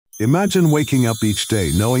Imagine waking up each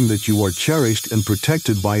day knowing that you are cherished and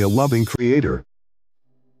protected by a loving Creator.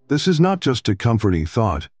 This is not just a comforting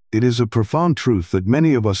thought, it is a profound truth that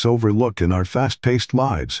many of us overlook in our fast-paced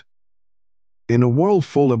lives. In a world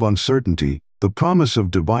full of uncertainty, the promise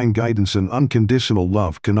of divine guidance and unconditional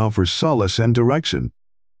love can offer solace and direction.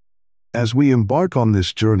 As we embark on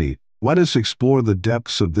this journey, let us explore the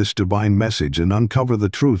depths of this divine message and uncover the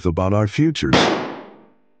truth about our futures.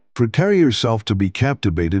 Prepare yourself to be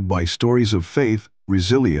captivated by stories of faith,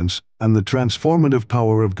 resilience, and the transformative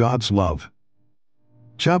power of God's love.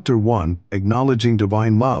 Chapter 1: Acknowledging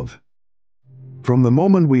Divine Love. From the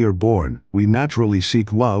moment we are born, we naturally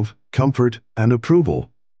seek love, comfort, and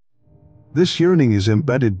approval. This yearning is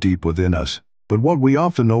embedded deep within us, but what we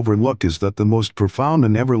often overlook is that the most profound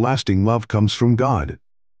and everlasting love comes from God.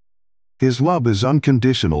 His love is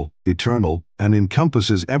unconditional, eternal, and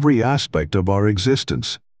encompasses every aspect of our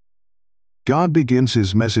existence. God begins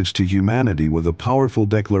His message to humanity with a powerful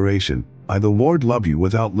declaration, "I the Lord love you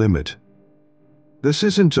without limit." This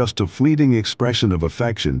isn't just a fleeting expression of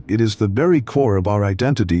affection, it is the very core of our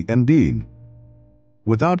identity and being.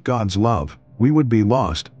 Without God's love, we would be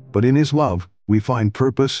lost, but in His love, we find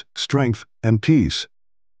purpose, strength, and peace.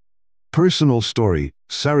 Personal story: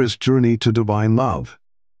 Sarah's journey to divine love.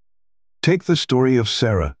 Take the story of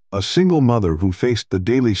Sarah, a single mother who faced the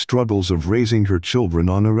daily struggles of raising her children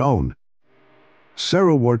on her own.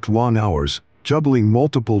 Sarah worked long hours, juggling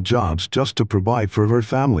multiple jobs just to provide for her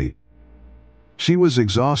family. She was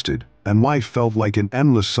exhausted, and life felt like an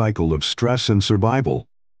endless cycle of stress and survival.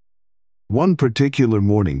 One particular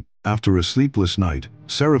morning, after a sleepless night,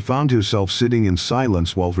 Sarah found herself sitting in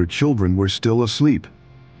silence while her children were still asleep.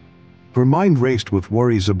 Her mind raced with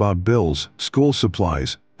worries about bills, school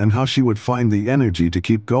supplies, and how she would find the energy to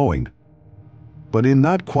keep going. But in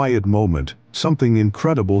that quiet moment, something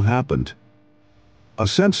incredible happened. A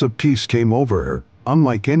sense of peace came over her,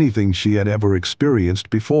 unlike anything she had ever experienced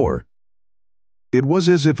before. It was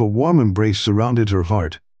as if a warm embrace surrounded her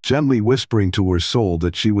heart, gently whispering to her soul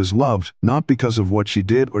that she was loved, not because of what she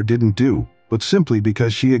did or didn't do, but simply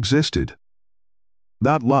because she existed.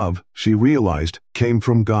 That love, she realized, came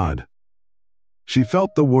from God. She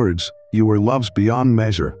felt the words, "You are loved beyond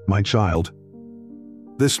measure, my child."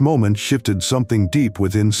 This moment shifted something deep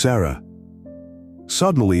within Sarah.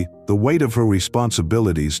 Suddenly, the weight of her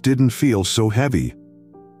responsibilities didn't feel so heavy.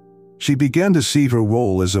 She began to see her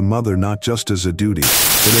role as a mother not just as a duty,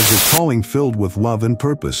 but as a calling filled with love and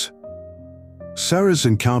purpose. Sarah's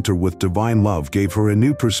encounter with divine love gave her a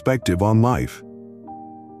new perspective on life.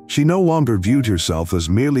 She no longer viewed herself as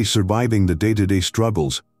merely surviving the day-to-day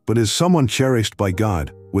struggles, but as someone cherished by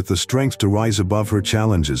God, with the strength to rise above her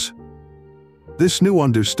challenges. This new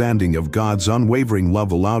understanding of God's unwavering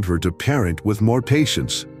love allowed her to parent with more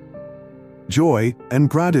patience, joy, and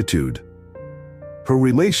gratitude. Her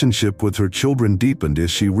relationship with her children deepened as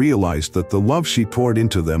she realized that the love she poured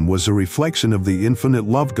into them was a reflection of the infinite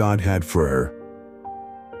love God had for her.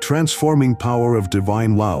 Transforming power of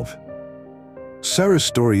divine love. Sarah's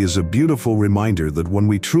story is a beautiful reminder that when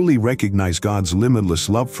we truly recognize God's limitless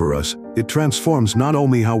love for us, it transforms not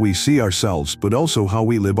only how we see ourselves but also how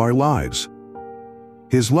we live our lives.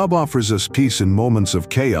 His love offers us peace in moments of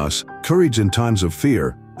chaos, courage in times of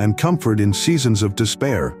fear, and comfort in seasons of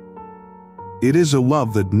despair. It is a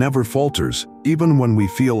love that never falters, even when we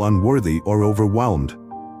feel unworthy or overwhelmed.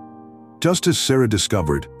 Just as Sarah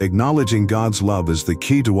discovered, acknowledging God's love is the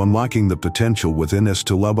key to unlocking the potential within us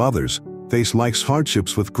to love others, face life's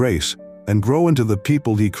hardships with grace, and grow into the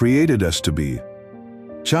people He created us to be.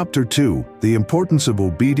 Chapter 2: The Importance of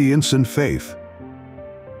Obedience and Faith.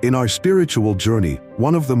 In our spiritual journey,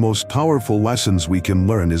 one of the most powerful lessons we can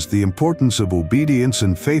learn is the importance of obedience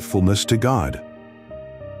and faithfulness to God.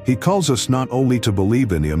 He calls us not only to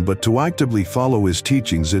believe in Him but to actively follow His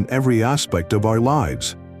teachings in every aspect of our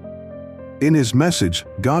lives. In His message,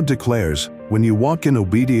 God declares, "When you walk in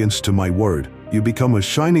obedience to my word, you become a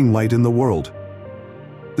shining light in the world."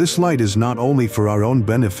 This light is not only for our own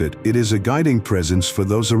benefit, it is a guiding presence for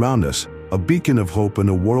those around us, a beacon of hope in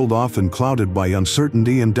a world often clouded by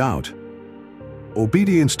uncertainty and doubt.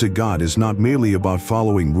 Obedience to God is not merely about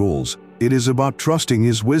following rules, it is about trusting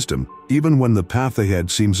His wisdom, even when the path ahead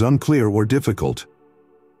seems unclear or difficult.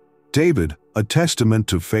 David, a testament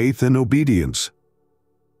to faith and obedience.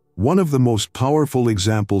 One of the most powerful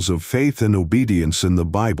examples of faith and obedience in the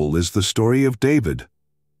Bible is the story of David.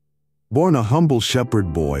 Born a humble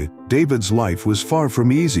shepherd boy, David's life was far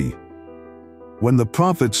from easy. When the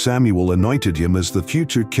prophet Samuel anointed him as the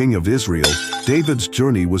future king of Israel, David's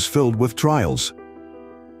journey was filled with trials.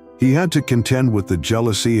 He had to contend with the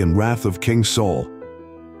jealousy and wrath of King Saul.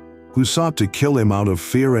 who sought to kill him out of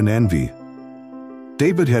fear and envy.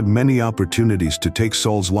 David had many opportunities to take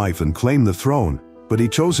Saul's life and claim the throne, but he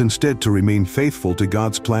chose instead to remain faithful to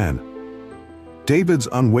God's plan. David's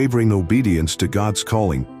unwavering obedience to God's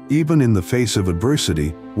calling, even in the face of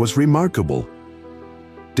adversity, was remarkable.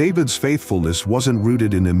 David's faithfulness wasn't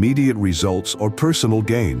rooted in immediate results or personal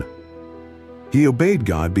gain. He obeyed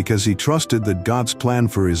God because he trusted that God's plan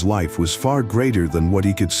for his life was far greater than what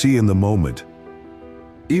he could see in the moment.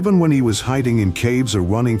 Even when he was hiding in caves or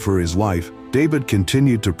running for his life, David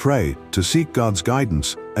continued to pray, to seek God's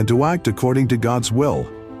guidance, and to act according to God's will.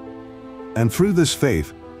 And through this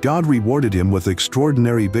faith, God rewarded him with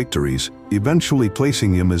extraordinary victories, eventually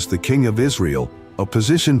placing him as the king of Israel, a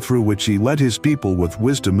position through which he led his people with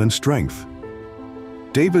wisdom and strength.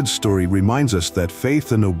 David's story reminds us that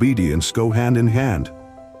faith and obedience go hand in hand.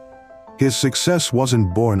 His success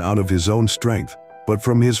wasn't born out of his own strength, but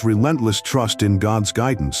from his relentless trust in God's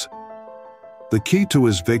guidance. The key to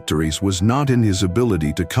his victories was not in his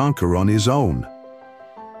ability to conquer on his own,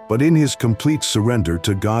 but in his complete surrender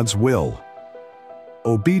to God's will.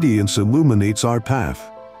 Obedience illuminates our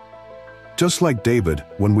path. Just like David,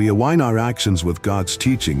 when we align our actions with God's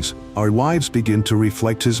teachings, our lives begin to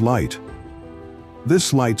reflect His light.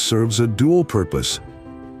 This light serves a dual purpose.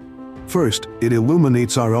 First, it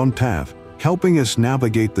illuminates our own path, helping us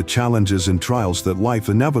navigate the challenges and trials that life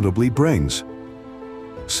inevitably brings.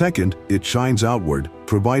 Second, it shines outward,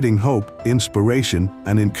 providing hope, inspiration,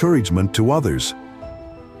 and encouragement to others.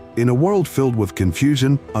 In a world filled with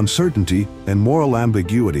confusion, uncertainty, and moral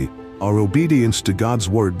ambiguity, our obedience to God's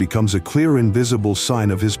word becomes a clear and visible sign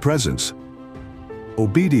of His presence.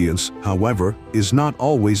 Obedience, however, is not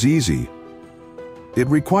always easy. It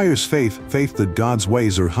requires faith that God's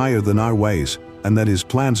ways are higher than our ways, and that His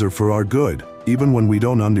plans are for our good, even when we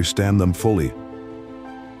don't understand them fully.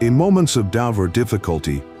 In moments of doubt or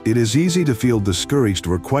difficulty, it is easy to feel discouraged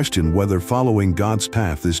or question whether following God's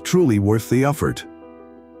path is truly worth the effort.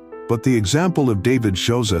 But the example of David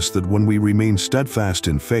shows us that when we remain steadfast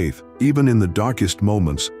in faith, even in the darkest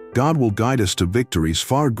moments, God will guide us to victories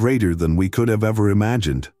far greater than we could have ever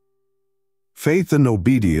imagined. Faith and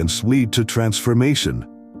obedience lead to transformation.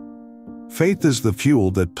 Faith is the fuel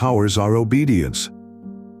that powers our obedience.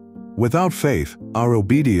 Without faith, our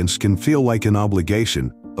obedience can feel like an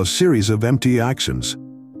obligation, a series of empty actions.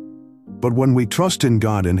 But when we trust in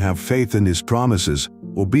God and have faith in His promises,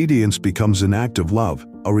 obedience becomes an act of love,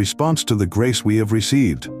 a response to the grace we have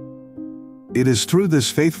received. It is through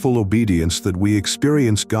this faithful obedience that we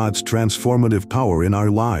experience God's transformative power in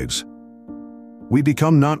our lives. We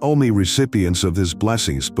become not only recipients of His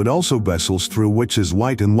blessings but also vessels through which His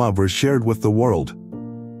light and love are shared with the world.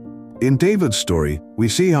 In David's story, we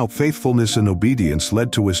see how faithfulness and obedience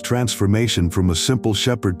led to his transformation from a simple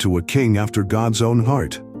shepherd to a king after God's own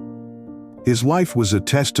heart. His life was a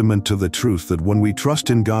testament to the truth that when we trust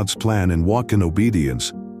in God's plan and walk in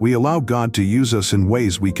obedience, we allow God to use us in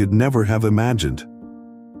ways we could never have imagined.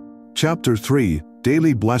 Chapter 3: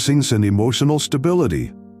 Daily Blessings and Emotional Stability.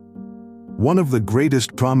 One of the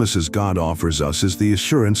greatest promises God offers us is the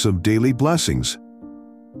assurance of daily blessings.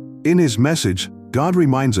 In His message, God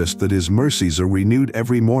reminds us that His mercies are renewed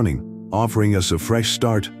every morning, offering us a fresh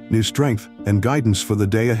start, new strength, and guidance for the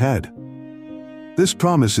day ahead. This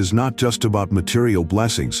promise is not just about material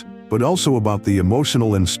blessings, but also about the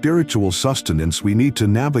emotional and spiritual sustenance we need to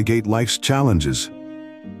navigate life's challenges.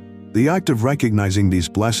 The act of recognizing these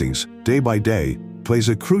blessings, day by day, plays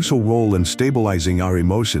a crucial role in stabilizing our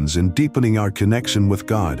emotions and deepening our connection with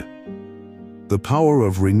God. The power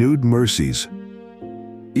of renewed mercies.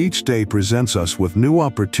 Each day presents us with new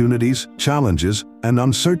opportunities, challenges, and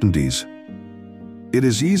uncertainties. It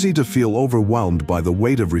is easy to feel overwhelmed by the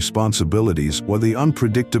weight of responsibilities or the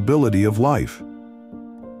unpredictability of life.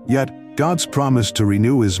 Yet, God's promise to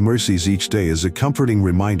renew His mercies each day is a comforting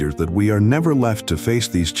reminder that we are never left to face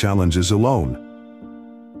these challenges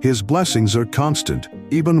alone. His blessings are constant,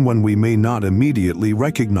 even when we may not immediately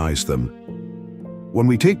recognize them. When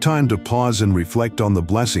we take time to pause and reflect on the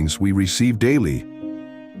blessings we receive daily,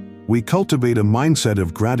 we cultivate a mindset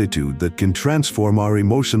of gratitude that can transform our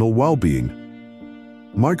emotional well-being.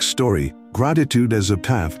 Mark's story, Gratitude as a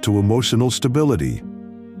Path to Emotional Stability.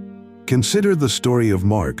 Consider the story of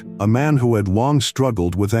Mark, a man who had long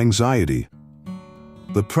struggled with anxiety.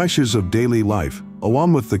 The pressures of daily life,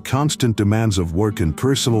 along with the constant demands of work and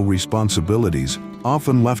personal responsibilities,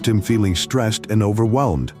 often left him feeling stressed and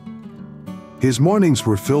overwhelmed. His mornings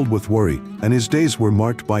were filled with worry, and his days were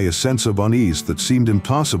marked by a sense of unease that seemed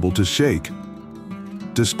impossible to shake.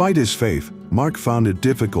 Despite his faith, Mark found it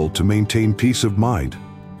difficult to maintain peace of mind.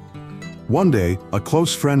 One day, a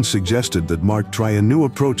close friend suggested that Mark try a new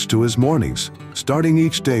approach to his mornings, starting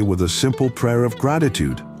each day with a simple prayer of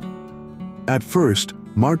gratitude. At first,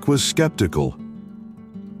 Mark was skeptical.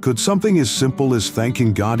 Could something as simple as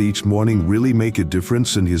thanking God each morning really make a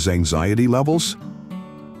difference in his anxiety levels?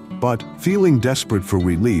 But, feeling desperate for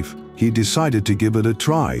relief, he decided to give it a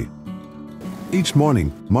try. Each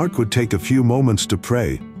morning, Mark would take a few moments to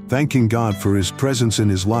pray, thanking God for his presence in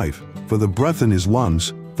his life, for the breath in his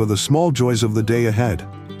lungs, for the small joys of the day ahead.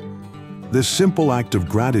 This simple act of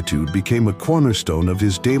gratitude became a cornerstone of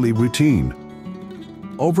his daily routine.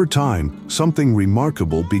 Over time, something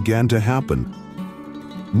remarkable began to happen.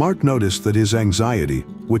 Mark noticed that his anxiety,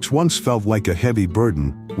 which once felt like a heavy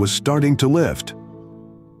burden, was starting to lift.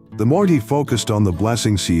 The more he focused on the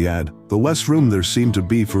blessings he had, the less room there seemed to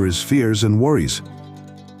be for his fears and worries.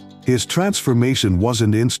 His transformation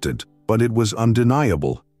wasn't instant, but it was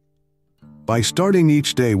undeniable. By starting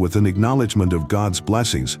each day with an acknowledgement of God's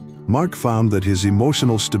blessings, Mark found that his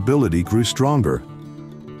emotional stability grew stronger.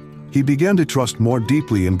 He began to trust more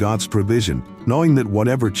deeply in God's provision, knowing that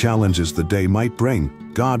whatever challenges the day might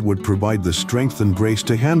bring, God would provide the strength and grace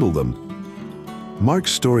to handle them.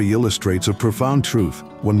 Mark's story illustrates a profound truth.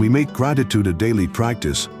 When we make gratitude a daily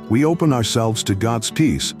practice, we open ourselves to God's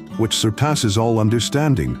peace, which surpasses all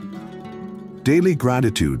understanding. Daily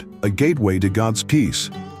gratitude, a gateway to God's peace.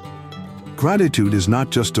 Gratitude is not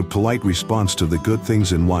just a polite response to the good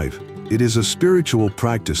things in life, it is a spiritual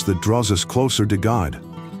practice that draws us closer to God.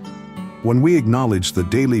 When we acknowledge the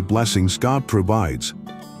daily blessings God provides,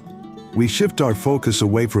 we shift our focus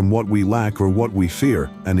away from what we lack or what we fear,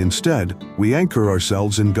 and instead, we anchor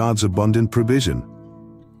ourselves in God's abundant provision.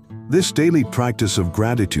 This daily practice of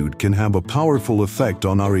gratitude can have a powerful effect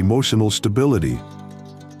on our emotional stability.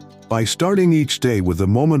 By starting each day with a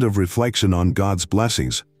moment of reflection on God's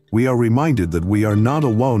blessings, we are reminded that we are not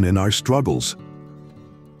alone in our struggles.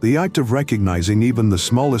 The act of recognizing even the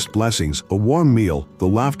smallest blessings, a warm meal, the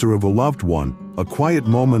laughter of a loved one, a quiet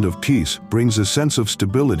moment of peace, brings a sense of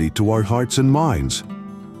stability to our hearts and minds.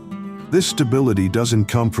 This stability doesn't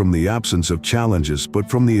come from the absence of challenges but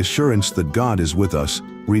from the assurance that God is with us,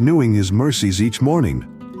 renewing His mercies each morning.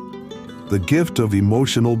 The gift of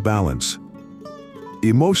emotional balance.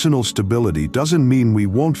 Emotional stability doesn't mean we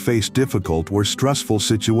won't face difficult or stressful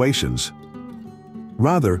situations.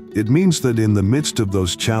 Rather, it means that in the midst of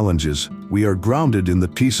those challenges, we are grounded in the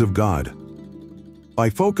peace of God. By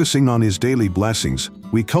focusing on His daily blessings,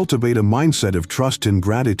 we cultivate a mindset of trust and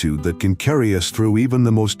gratitude that can carry us through even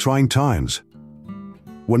the most trying times.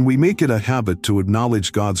 When we make it a habit to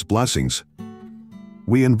acknowledge God's blessings,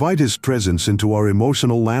 we invite His presence into our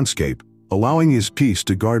emotional landscape, allowing His peace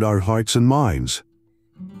to guard our hearts and minds.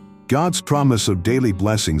 God's promise of daily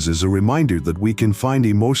blessings is a reminder that we can find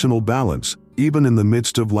emotional balance, even in the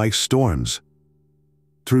midst of life's storms.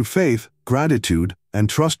 Through faith, gratitude, and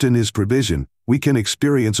trust in His provision, we can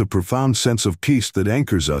experience a profound sense of peace that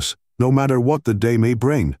anchors us, no matter what the day may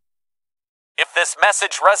bring. If this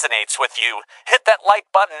message resonates with you, hit that like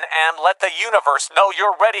button and let the universe know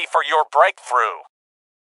you're ready for your breakthrough.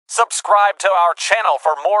 Subscribe to our channel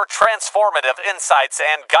for more transformative insights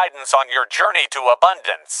and guidance on your journey to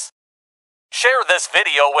abundance. Share this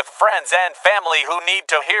video with friends and family who need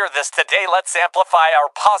to hear this today. Let's amplify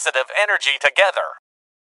our positive energy together.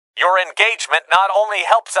 Your engagement not only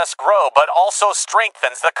helps us grow but also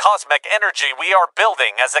strengthens the cosmic energy we are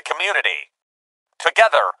building as a community.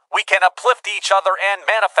 Together, we can uplift each other and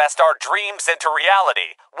manifest our dreams into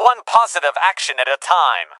reality, one positive action at a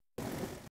time.